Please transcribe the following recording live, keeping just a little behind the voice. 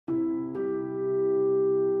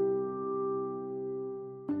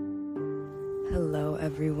Hello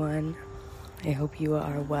everyone. I hope you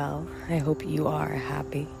are well. I hope you are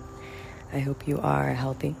happy. I hope you are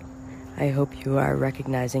healthy. I hope you are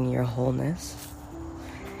recognizing your wholeness.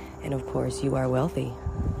 And of course you are wealthy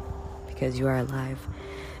because you are alive.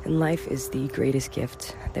 And life is the greatest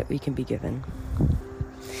gift that we can be given,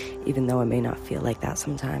 even though it may not feel like that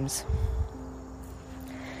sometimes.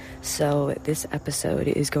 So this episode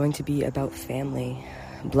is going to be about family,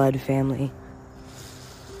 blood family.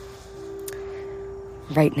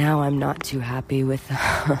 Right now, I'm not too happy with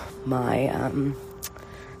my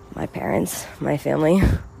parents, my family.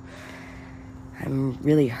 I'm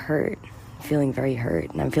really hurt, feeling very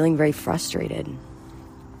hurt, and I'm feeling very frustrated.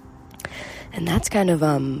 And that's kind of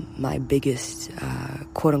my biggest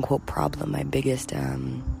quote-unquote problem, my biggest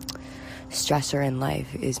stressor in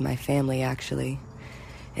life is my family, actually.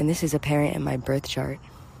 And this is apparent in my birth chart.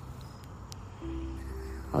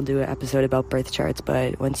 I'll do an episode about birth charts,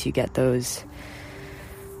 but once you get those,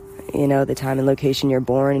 the time and location you're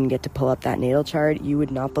born and get to pull up that natal chart, you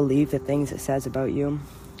would not believe the things it says about you.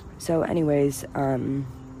 So anyways,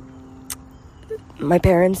 my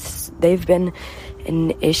parents, they've been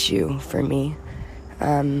an issue for me.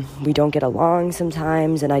 We don't get along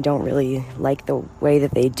sometimes, and I don't really like the way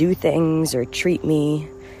that they do things or treat me.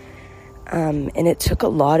 And it took a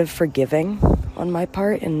lot of forgiving on my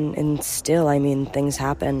part, and still, things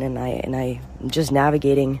happen, and I'm just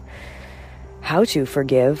navigating how to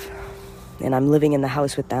forgive, and I'm living in the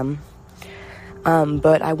house with them.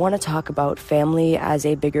 But I want to talk about family as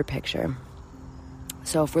a bigger picture.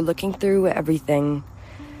 So if we're looking at everything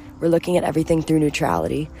through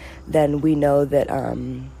neutrality, then we know that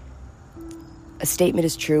a statement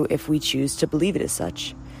is true if we choose to believe it as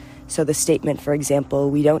such. So the statement, for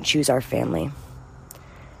example, we don't choose our family.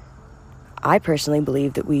 I personally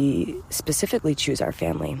believe that we specifically choose our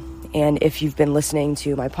family. And if you've been listening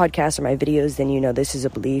to my podcast or my videos, then you know this is a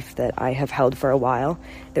belief that I have held for a while,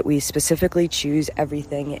 that we specifically choose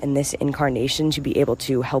everything in this incarnation to be able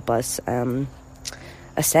to help us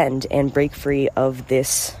ascend and break free of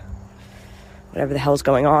this, whatever the hell's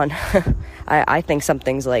going on. I think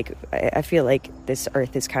something's like, I feel like this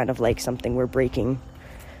earth is kind of like something we're breaking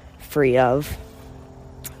free of,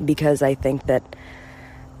 because I think that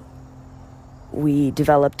we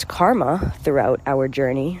developed karma throughout our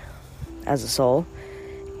journey as a soul,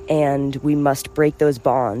 and we must break those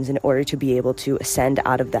bonds in order to be able to ascend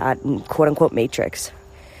out of that quote-unquote matrix.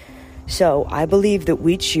 So I believe that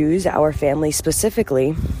we choose our family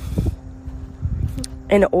specifically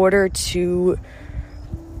in order to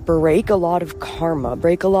break a lot of karma,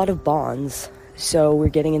 break a lot of bonds. So we're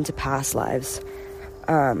getting into past lives.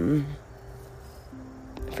 For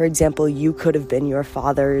example, you could have been your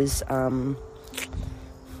father's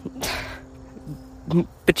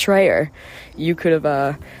betrayer. You could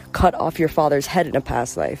have cut off your father's head in a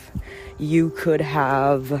past life. You could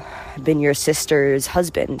have been your sister's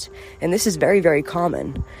husband. And this is very, very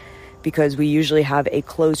common because we usually have a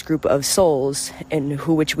close group of souls in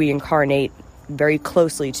which we incarnate very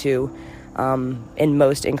closely to in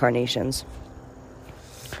most incarnations.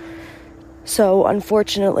 So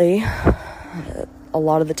unfortunately, a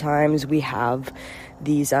lot of the times we have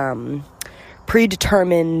these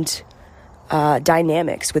predetermined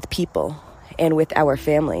dynamics with people and with our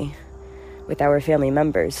family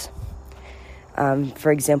members.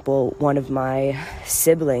 For example, one of my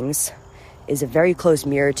siblings is a very close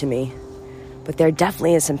mirror to me, but there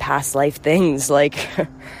definitely is some past life things. Like,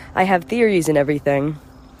 I have theories and everything,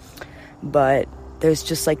 but there's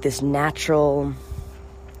just like this natural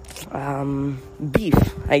beef,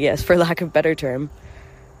 I guess, for lack of a better term.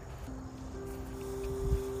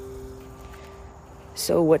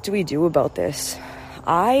 So what do we do about this?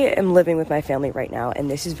 I am living with my family right now, and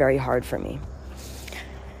this is very hard for me.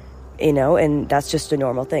 And that's just a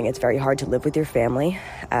normal thing. It's very hard to live with your family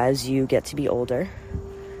as you get to be older,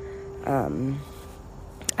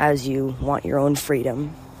 as you want your own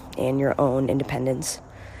freedom and your own independence.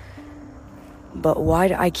 But why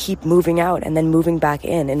do I keep moving out and then moving back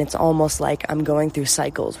in? And it's almost like I'm going through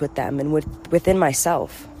cycles with them and within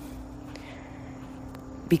myself.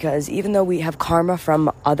 Because even though we have karma from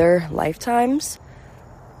other lifetimes,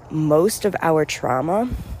 most of our trauma,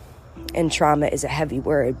 and trauma is a heavy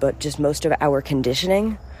word, but just most of our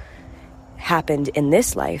conditioning happened in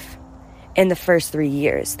this life. In the first 3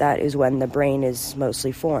 years, that is when the brain is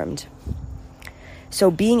mostly formed. So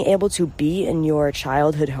being able to be in your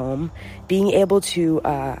childhood home, being able to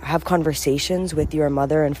have conversations with your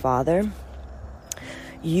mother and father,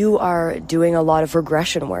 you are doing a lot of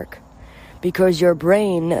regression work because your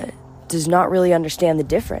brain does not really understand the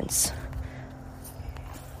difference.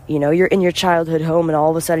 You're in your childhood home and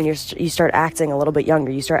all of a sudden you start acting a little bit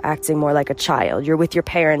younger. You start acting more like a child. You're with your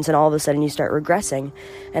parents and all of a sudden you start regressing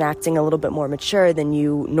and acting a little bit more mature than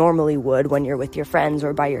you normally would when you're with your friends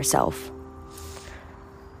or by yourself.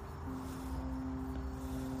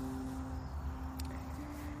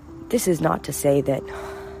 This is not to say that,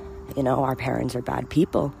 our parents are bad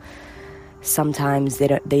people. Sometimes they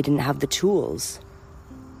didn't have the tools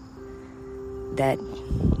that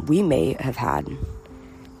we may have had.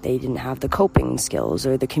 They didn't have the coping skills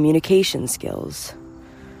or the communication skills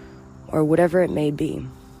or whatever it may be.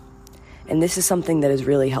 And this is something that has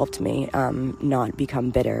really helped me not become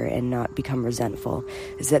bitter and not become resentful,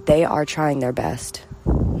 is that they are trying their best.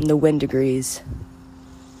 The wind agrees.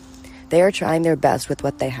 They are trying their best with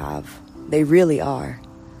what they have. They really are.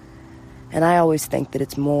 And I always think that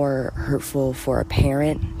it's more hurtful for a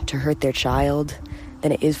parent to hurt their child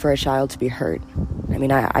than it is for a child to be hurt. I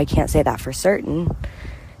mean, I can't say that for certain,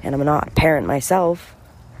 and I'm not a parent myself,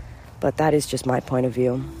 but that is just my point of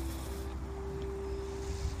view.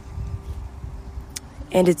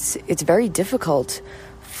 And it's very difficult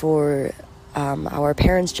for our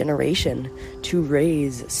parents' generation to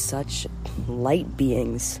raise such light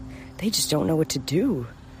beings. They just don't know what to do.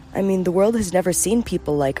 I mean, the world has never seen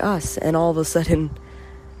people like us, and all of a sudden,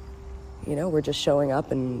 we're just showing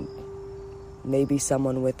up, and maybe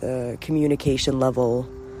someone with a communication level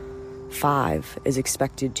 5 is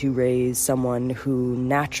expected to raise someone who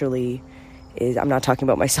naturally is, I'm not talking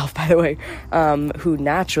about myself, by the way, who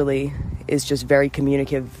naturally is just very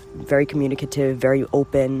communicative, very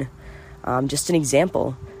open, just an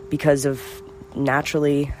example because of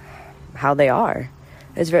naturally how they are.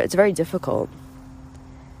 It's very difficult.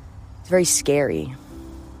 It's very scary.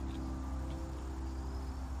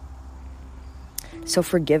 So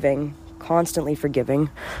constantly forgiving,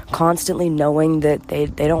 constantly knowing that they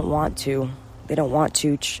don't want to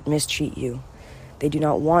mistreat you. They do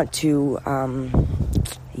not want to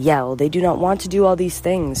yell. They do not want to do all these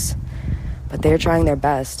things, but they're trying their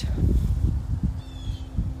best.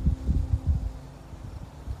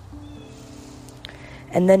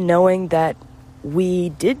 And then knowing that we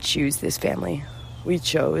did choose this family. We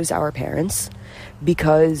chose our parents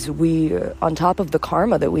because we, on top of the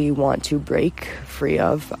karma that we want to break free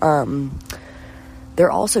of,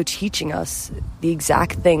 they're also teaching us the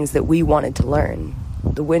exact things that we wanted to learn.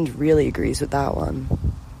 The wind really agrees with that one.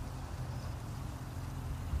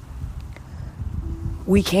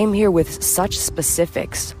 We came here with such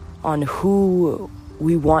specifics on who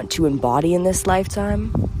we want to embody in this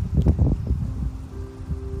lifetime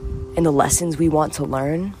and the lessons we want to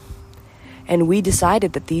learn. And we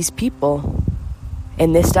decided that these people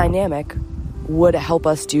in this dynamic would help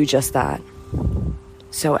us do just that.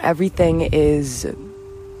 So everything is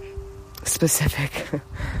specific.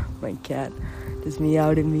 My cat just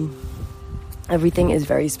meowed at me. Everything is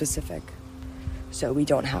very specific. So we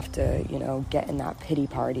don't have to, get in that pity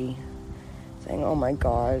party saying, oh my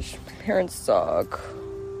gosh, my parents suck.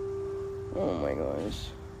 Oh my gosh.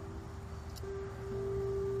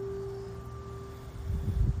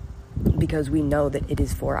 Because we know that it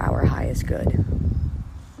is for our highest good.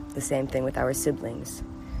 The same thing with our siblings.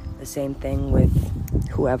 The same thing with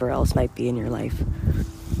whoever else might be in your life.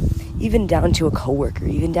 Even down to a coworker,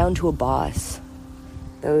 even down to a boss.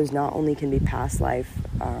 Those not only can be past life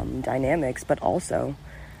dynamics, but also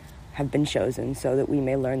have been chosen so that we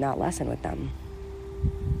may learn that lesson with them.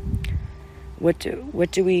 What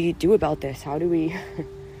do we do about this? How do we...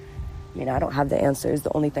 I don't have the answers.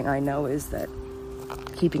 The only thing I know is that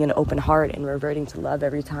keeping an open heart and reverting to love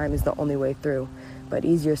every time is the only way through. But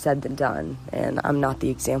easier said than done, and I'm not the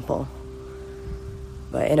example.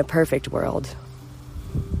 But in a perfect world,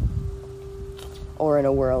 or in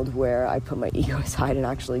a world where I put my ego aside and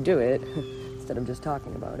actually do it, instead of just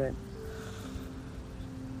talking about it,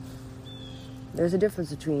 there's a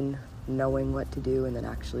difference between knowing what to do and then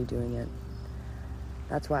actually doing it.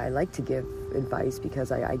 That's why I like to give advice,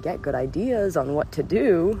 because I get good ideas on what to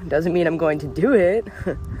do. Doesn't mean I'm going to do it,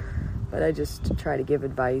 but I just try to give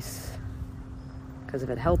advice, because if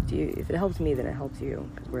it helped me, then it helps you,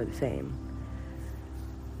 because we're the same.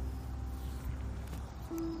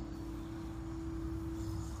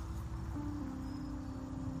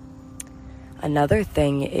 Another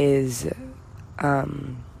thing is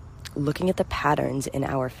looking at the patterns in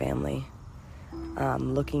our family.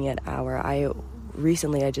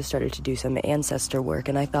 Recently I just started to do some ancestor work,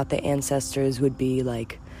 and I thought the ancestors would be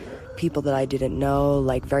like people that I didn't know,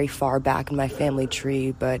 like very far back in my family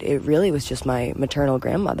tree, but it really was just my maternal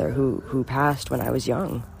grandmother who passed when I was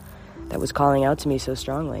young that was calling out to me so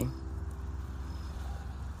strongly.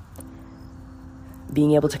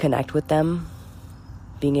 Being able to connect with them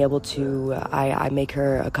being able to, I make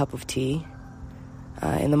her a cup of tea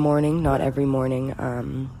in the morning, not every morning.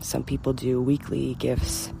 Some people do weekly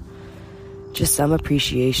gifts. Just some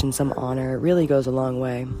appreciation, some honor. It really goes a long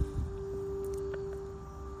way.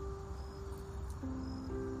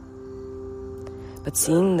 But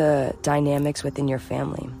seeing the dynamics within your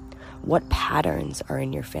family, what patterns are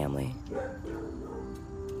in your family?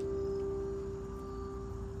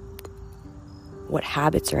 What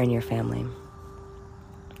habits are in your family?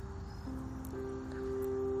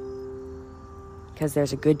 Because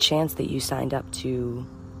there's a good chance that you signed up to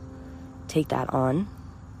take that on,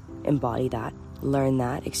 embody that, learn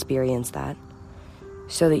that, experience that,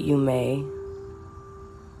 so that you may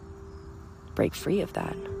break free of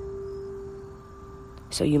that.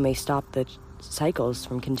 So you may stop the cycles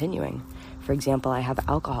from continuing. For example, I have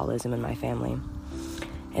alcoholism in my family,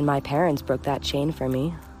 and my parents broke that chain for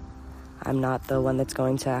me. I'm not the one that's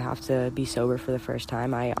going to have to be sober for the first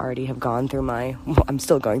time. I already have gone through I'm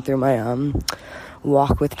still going through my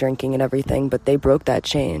walk with drinking and everything, but they broke that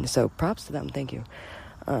chain, so props to them, thank you.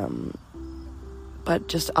 But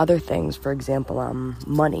just other things, for example,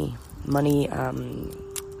 money,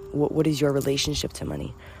 what is your relationship to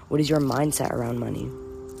money? What is your mindset around money?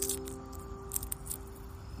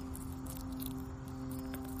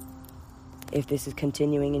 If this is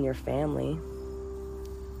continuing in your family,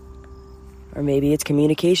 or maybe it's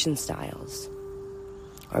communication styles,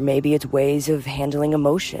 or maybe it's ways of handling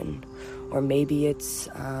emotion, or maybe it's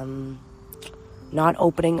not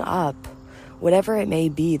opening up. Whatever it may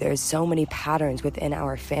be, there's so many patterns within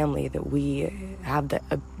our family that we have the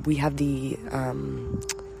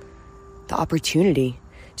opportunity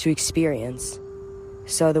to experience,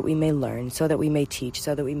 so that we may learn, so that we may teach,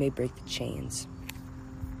 so that we may break the chains.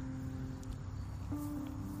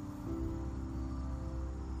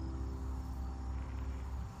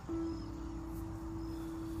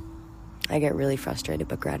 I get really frustrated,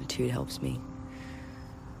 but gratitude helps me.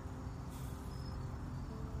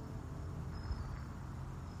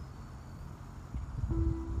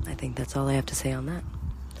 I think that's all I have to say on that.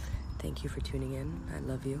 Thank you for tuning in. I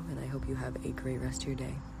love you, and I hope you have a great rest of your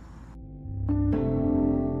day.